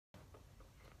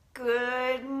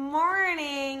Good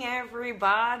morning,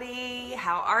 everybody.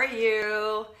 How are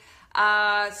you?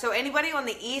 So anybody on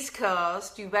the East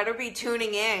Coast, you better be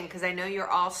tuning in because I know you're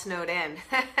all snowed in.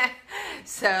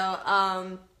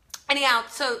 Anyhow,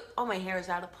 oh, my hair is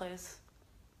out of place.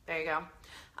 There you go.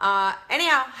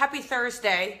 Anyhow, happy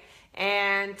Thursday.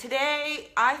 And today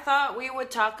I thought we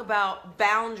would talk about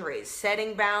boundaries,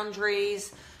 setting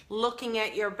boundaries, looking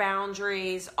at your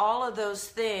boundaries, all of those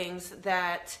things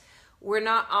that we're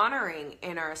not honoring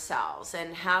in ourselves.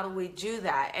 And how do we do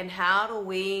that? And how do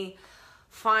we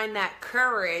find that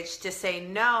courage to say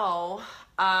no,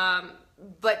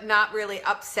 but not really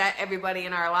upset everybody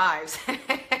in our lives?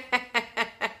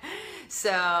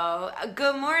 So,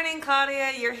 good morning,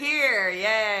 Claudia. You're here.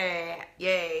 Yay.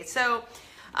 Yay. So,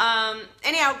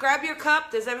 anyhow, grab your cup.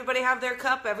 Does everybody have their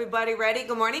cup? Everybody ready?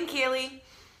 Good morning, Keely.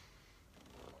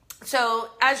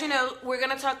 So, as you know, we're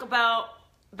going to talk about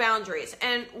boundaries.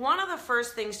 And one of the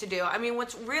first things to do, I mean,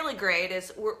 what's really great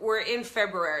is we're in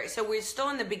February. So we're still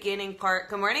in the beginning part.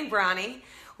 Good morning, Brownie.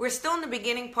 We're still in the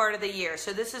beginning part of the year.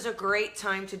 So this is a great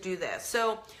time to do this.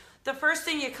 So the first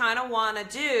thing you kind of want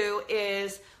to do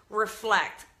is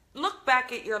reflect. Look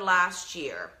back at your last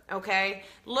year, okay?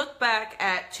 Look back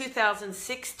at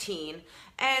 2016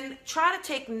 and try to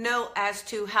take note as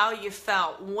to how you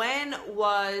felt. When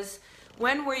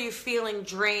were you feeling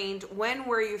drained? When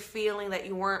were you feeling that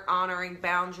you weren't honoring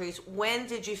boundaries? When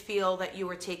did you feel that you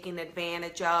were taken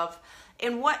advantage of?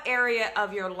 In what area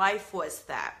of your life was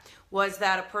that? Was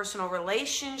that a personal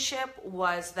relationship?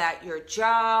 Was that your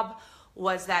job?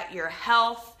 Was that your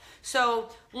health? So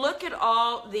look at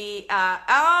all the,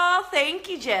 oh, thank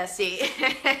you, Jesse.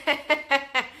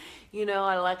 You know,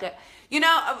 I like it. You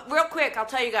know, real quick, I'll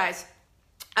tell you guys,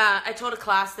 I told a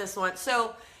class this once.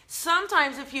 So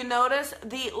sometimes if you notice,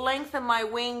 the length of my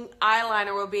wing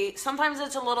eyeliner will be, sometimes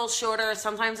it's a little shorter,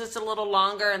 sometimes it's a little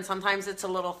longer, and sometimes it's a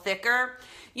little thicker.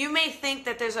 You may think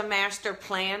that there's a master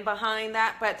plan behind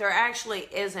that, but there actually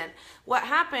isn't. What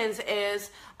happens is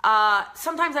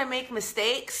sometimes I make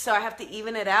mistakes, so I have to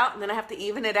even it out, and then I have to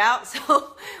even it out.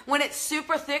 So when it's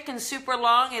super thick and super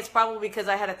long, it's probably because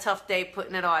I had a tough day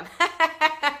putting it on.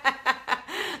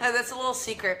 That's a little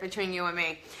secret between you and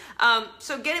me.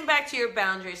 So getting back to your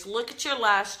boundaries, look at your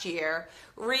last year,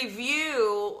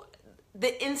 review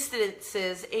the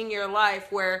instances in your life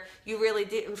where you really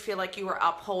didn't feel like you were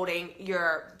upholding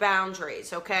your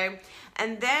boundaries, okay?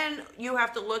 And then you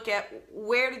have to look at,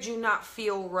 where did you not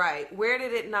feel right? Where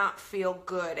did it not feel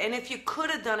good? And if you could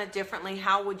have done it differently,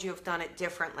 how would you have done it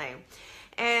differently?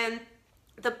 And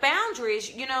the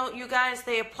boundaries, you know, you guys,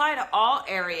 they apply to all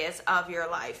areas of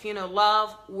your life. You know,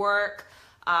 love, work,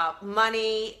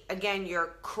 money, again,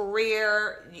 your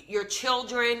career, your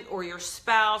children or your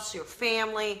spouse, your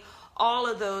family,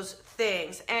 all of those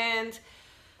things. And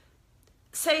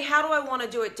say, how do I want to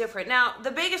do it different? Now,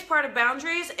 the biggest part of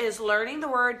boundaries is learning the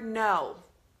word no,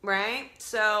 right?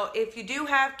 So if you do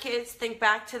have kids, think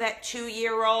back to that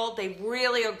 2-year-old. They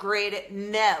really are great at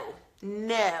no.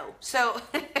 So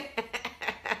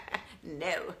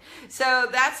no. So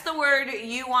that's the word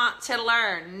you want to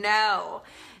learn, no.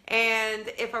 And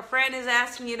if a friend is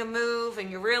asking you to move and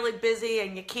you're really busy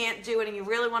and you can't do it and you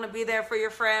really want to be there for your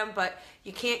friend, but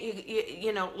you can't,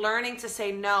 you know, learning to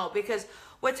say no, because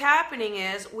what's happening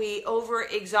is we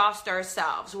overexhaust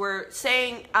ourselves. We're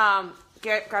saying,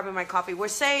 grabbing my coffee, we're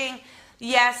saying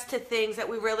yes to things that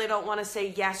we really don't want to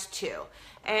say yes to.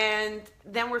 And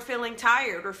then we're feeling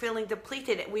tired, we're feeling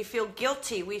depleted, we feel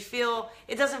guilty, we feel,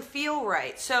 it doesn't feel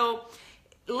right. So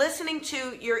listening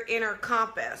to your inner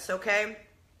compass, okay?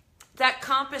 That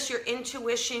compass, your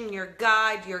intuition, your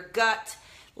guide, your gut,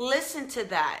 listen to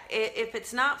that. If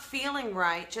it's not feeling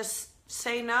right, just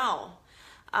say no,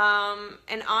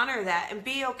 and honor that and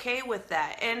be okay with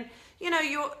that. And you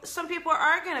know, some people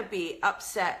are going to be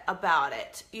upset about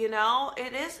it. You know,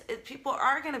 people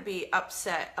are going to be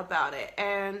upset about it,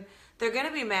 and they're going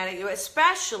to be mad at you,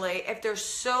 especially if they're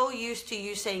so used to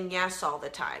you saying yes all the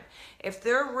time. If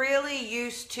they're really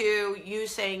used to you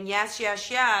saying yes,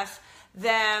 yes, yes,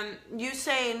 then you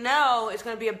saying no is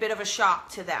going to be a bit of a shock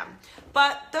to them.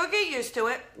 But they'll get used to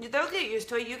it. They'll get used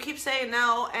to it. You keep saying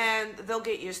no, and they'll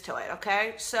get used to it,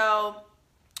 okay? So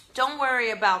don't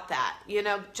worry about that. You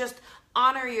know, just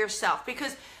honor yourself,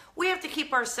 because we have to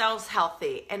keep ourselves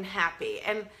healthy and happy.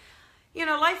 And, you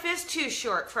know, life is too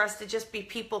short for us to just be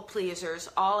people pleasers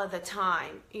all of the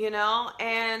time, you know?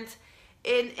 And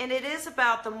and it is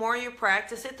about the more you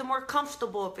practice it, the more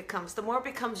comfortable it becomes, the more it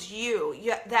becomes you.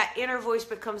 That inner voice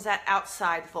becomes that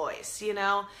outside voice, you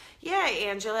know? Yeah,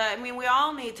 Angela, I mean, we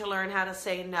all need to learn how to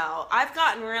say no. I've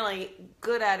gotten really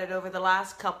good at it over the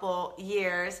last couple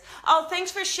years. Oh,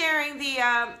 thanks for sharing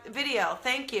the video.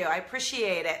 Thank you. I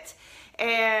appreciate it.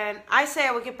 And I say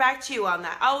I will get back to you on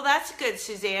that. Oh, that's good,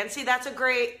 Suzanne. See, that's a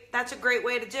great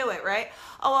way to do it, right?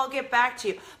 Oh, I'll get back to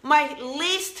you. My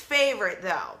least favorite,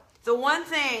 though, the one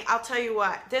thing, I'll tell you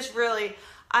what,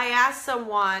 I asked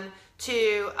someone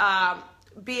to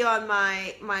be on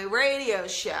my radio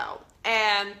show,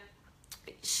 and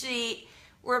she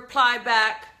replied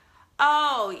back,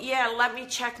 oh, yeah, let me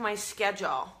check my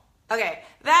schedule. Okay,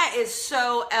 that is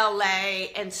so LA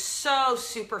and so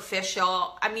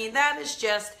superficial. I mean, that is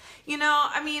just, you know,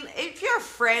 I mean, if you're a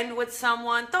friend with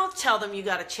someone, don't tell them you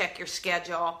got to check your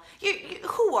schedule.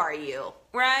 Who are you,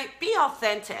 right? Be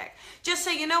authentic. Just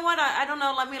say, you know what, I don't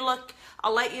know, let me look,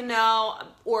 I'll let you know,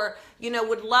 or, you know,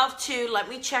 would love to, let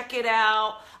me check it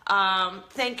out.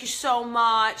 Thank you so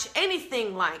much.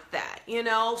 Anything like that, you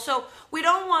know? So we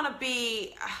don't want to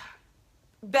be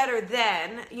better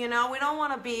than, you know, we don't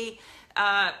want to be,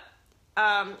 that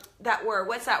word,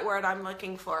 what's that word I'm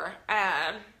looking for?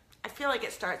 I feel like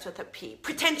it starts with a P.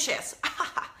 Pretentious.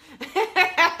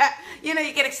 You know,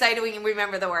 you get excited when you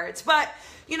remember the words. But,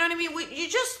 you know what I mean? You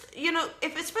just, you know,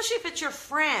 especially if it's your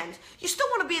friend, you still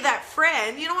want to be that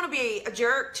friend. You don't want to be a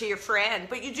jerk to your friend,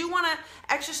 but you do want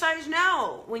to exercise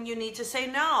no when you need to say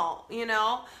no, you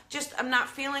know. Just, I'm not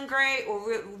feeling great,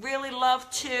 or really love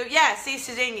to. Yeah, see,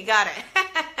 Suzanne, you got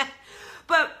it.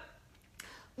 But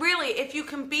really, if you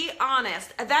can be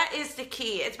honest, that is the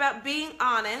key. It's about being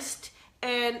honest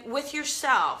and with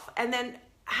yourself, and then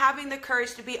having the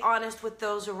courage to be honest with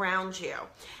those around you,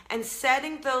 and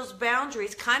setting those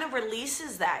boundaries kind of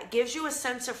releases that, gives you a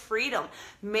sense of freedom,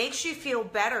 makes you feel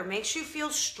better, makes you feel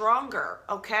stronger,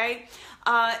 okay?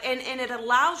 And it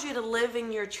allows you to live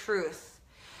in your truth.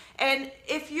 And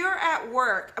if you're at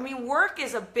work, I mean, work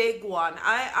is a big one.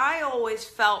 I always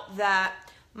felt that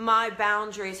my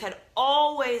boundaries had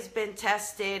always been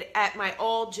tested at my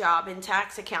old job in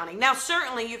tax accounting. Now,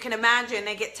 certainly you can imagine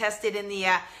they get tested in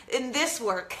this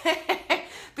work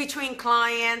between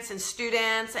clients and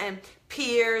students and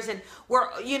peers, and we're,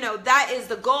 you know, that is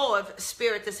the goal of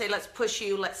Spirit, to say, let's push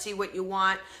you, let's see what you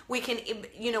want. We can,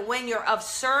 you know, when you're of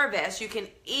service, you can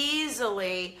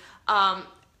easily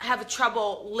have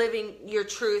trouble living your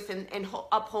truth and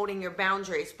upholding your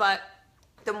boundaries. But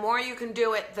the more you can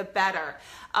do it, the better.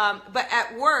 But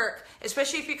at work,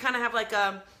 especially if you kind of have like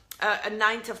a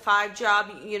 9-to-5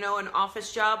 job, you know, an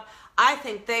office job, I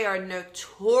think they are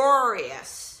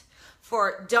notorious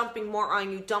for dumping more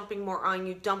on you, dumping more on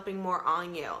you, dumping more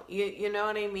on you. You know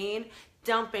what I mean?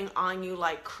 Dumping on you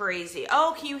like crazy.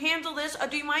 Oh, can you handle this? Oh,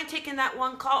 do you mind taking that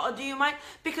one call? Oh, do you mind?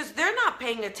 Because they're not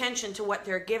paying attention to what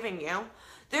they're giving you.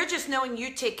 They're just knowing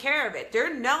you take care of it.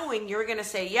 They're knowing you're going to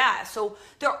say yes. So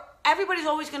everybody's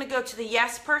always going to go to the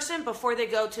yes person before they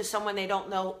go to someone they don't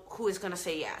know who is going to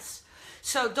say yes.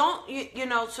 So don't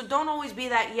always be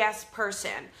that yes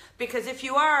person, because if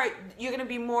you are, you're going to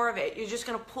be more of it. You're just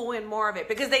going to pull in more of it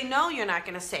because they know you're not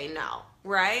going to say no,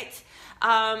 right?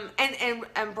 And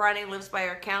Bronny lives by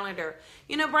her calendar.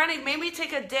 You know, Bronny, maybe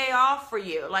take a day off for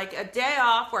you, like a day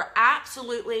off where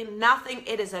absolutely nothing.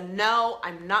 It is a no,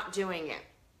 I'm not doing it.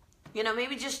 You know,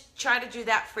 maybe just try to do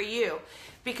that for you,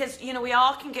 because, you know, we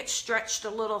all can get stretched a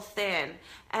little thin.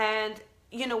 And,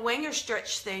 you know, when you're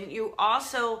stretched thin, you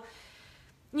also,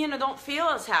 you know, don't feel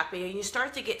as happy, and you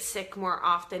start to get sick more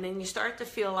often, and you start to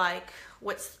feel like,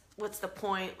 what's the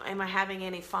point? Am I having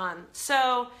any fun?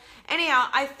 So anyhow,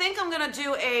 I think I'm going to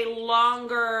do a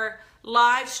longer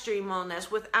live stream on this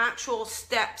with actual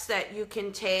steps that you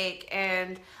can take,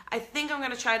 and I think I'm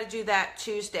going to try to do that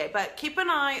Tuesday. But keep an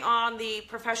eye on the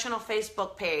professional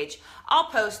Facebook page. I'll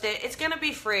post it. It's going to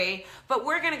be free, but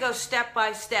we're going to go step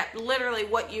by step, literally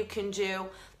what you can do,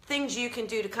 things you can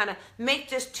do to kind of make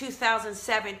this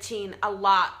 2017 a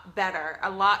lot better,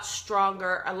 a lot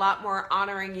stronger, a lot more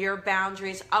honoring your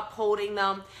boundaries, upholding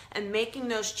them, and making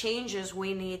those changes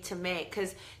we need to make.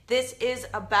 Because this is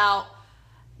about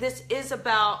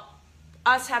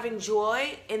us having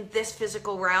joy in this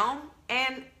physical realm,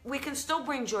 and we can still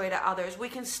bring joy to others. We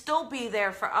can still be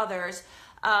there for others,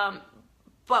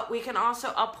 but we can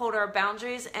also uphold our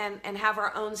boundaries and have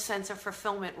our own sense of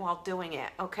fulfillment while doing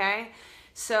it, okay?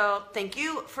 So thank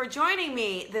you for joining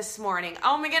me this morning.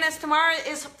 Oh my goodness, tomorrow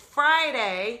is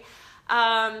Friday.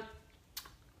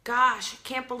 Gosh, I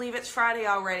can't believe it's Friday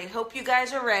already. Hope you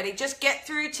guys are ready. Just get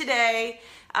through today.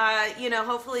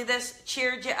 Hopefully this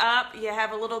cheered you up. You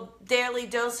have a little daily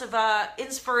dose of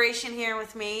inspiration here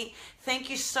with me. Thank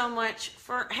you so much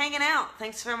for hanging out.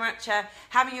 Thanks so much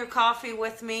having your coffee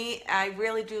with me. I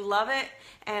really do love it.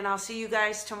 And I'll see you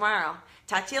guys tomorrow.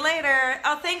 Talk to you later.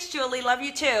 Oh, thanks, Julie. Love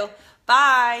you too.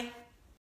 Bye.